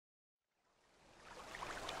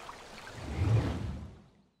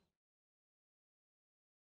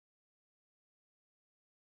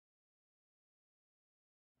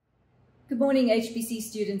Good morning, HBC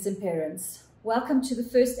students and parents. Welcome to the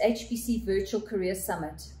first HBC Virtual Career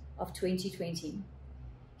Summit of 2020.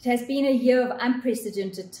 It has been a year of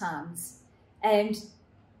unprecedented times, and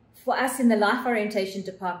for us in the Life Orientation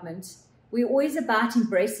Department, we're always about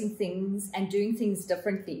embracing things and doing things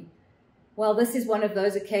differently. Well, this is one of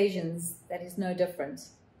those occasions that is no different.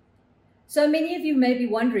 So many of you may be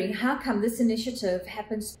wondering, how come this initiative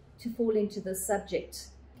happens to fall into this subject?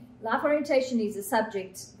 Life orientation is a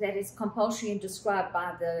subject that is compulsory and prescribed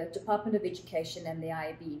by the Department of Education and the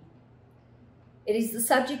IAB. It is the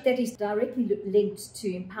subject that is directly linked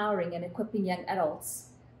to empowering and equipping young adults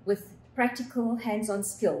with practical hands-on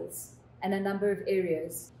skills and a number of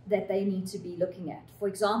areas that they need to be looking at. For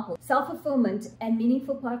example, self-fulfillment and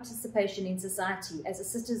meaningful participation in society as a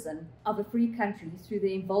citizen of a free country through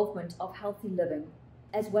the involvement of healthy living,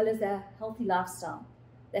 as well as a healthy lifestyle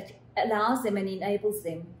that allows them and enables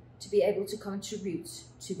them to be able to contribute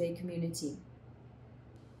to their community.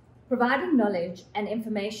 Providing knowledge and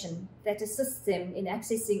information that assists them in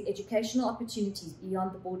accessing educational opportunities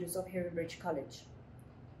beyond the borders of Heronbridge College.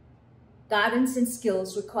 Guidance and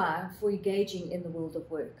skills required for engaging in the world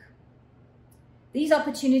of work. These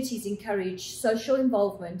opportunities encourage social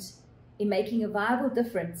involvement in making a viable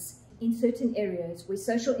difference in certain areas where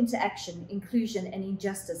social interaction, inclusion, and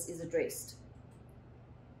injustice is addressed.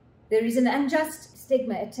 There is an unjust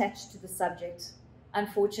stigma attached to the subject,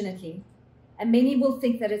 unfortunately, and many will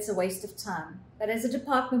think that it's a waste of time. But as a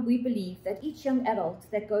department, we believe that each young adult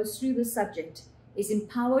that goes through the subject is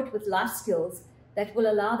empowered with life skills that will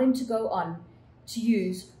allow them to go on to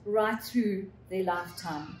use right through their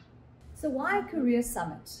lifetime. So why a career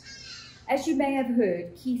summit? As you may have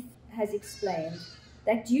heard, Keith has explained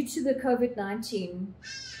that due to the COVID-19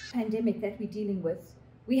 pandemic that we're dealing with,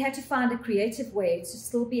 we had to find a creative way to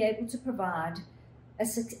still be able to provide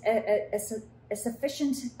a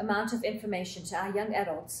sufficient amount of information to our young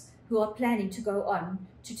adults who are planning to go on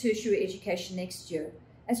to tertiary education next year,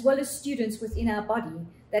 as well as students within our body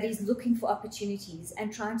that is looking for opportunities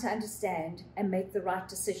and trying to understand and make the right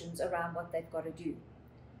decisions around what they've got to do.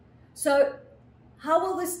 So how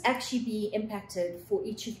will this actually be impacted for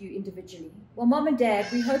each of you individually? Well, Mom and Dad,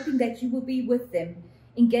 we're hoping that you will be with them,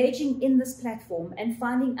 engaging in this platform and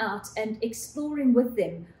finding out and exploring with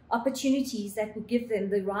them opportunities that will give them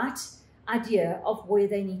the right idea of where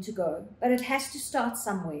they need to go. But it has to start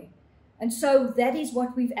somewhere. And so that is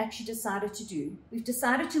what we've actually decided to do. We've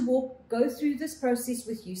decided to go through this process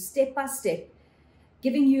with you step by step,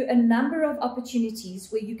 giving you a number of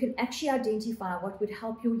opportunities where you can actually identify what would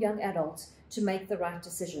help your young adults to make the right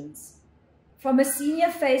decisions. From a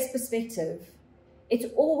senior phase perspective,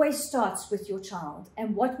 it always starts with your child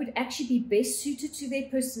and what would actually be best suited to their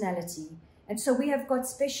personality. And so we have got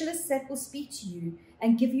specialists that will speak to you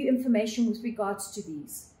and give you information with regards to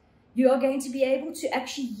these. You are going to be able to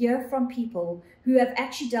actually hear from people who have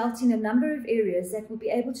actually dealt in a number of areas that will be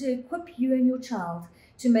able to equip you and your child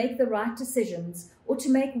to make the right decisions or to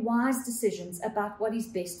make wise decisions about what is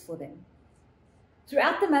best for them.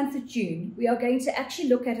 Throughout the month of June, we are going to actually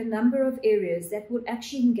look at a number of areas that will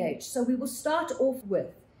actually engage. So we will start off with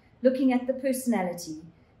looking at the personality,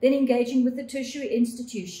 then engaging with the tertiary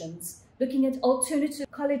institutions, looking at alternative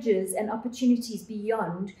colleges and opportunities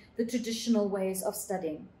beyond the traditional ways of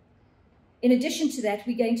studying. In addition to that,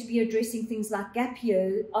 we're going to be addressing things like gap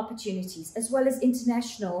year opportunities, as well as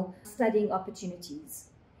international studying opportunities.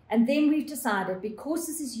 And then we've decided, because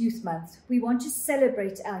this is Youth Month, we want to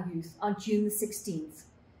celebrate our youth on June the 16th.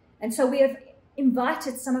 And so we have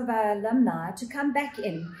invited some of our alumni to come back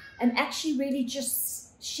in and actually really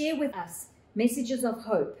just share with us messages of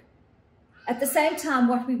hope. At the same time,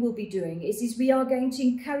 what we will be doing is we are going to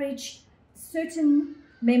encourage certain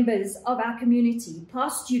members of our community,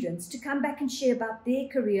 past students, to come back and share about their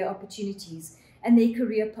career opportunities and their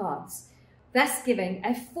career paths, thus giving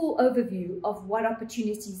a full overview of what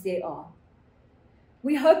opportunities there are.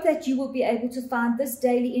 We hope that you will be able to find this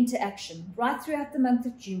daily interaction right throughout the month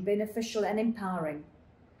of June beneficial and empowering.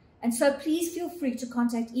 And so please feel free to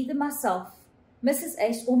contact either myself, Mrs.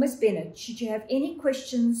 Ace, or Ms. Bennett should you have any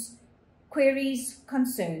questions, queries,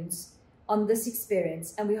 concerns on this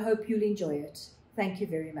experience, and we hope you'll enjoy it. Thank you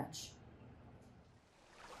very much.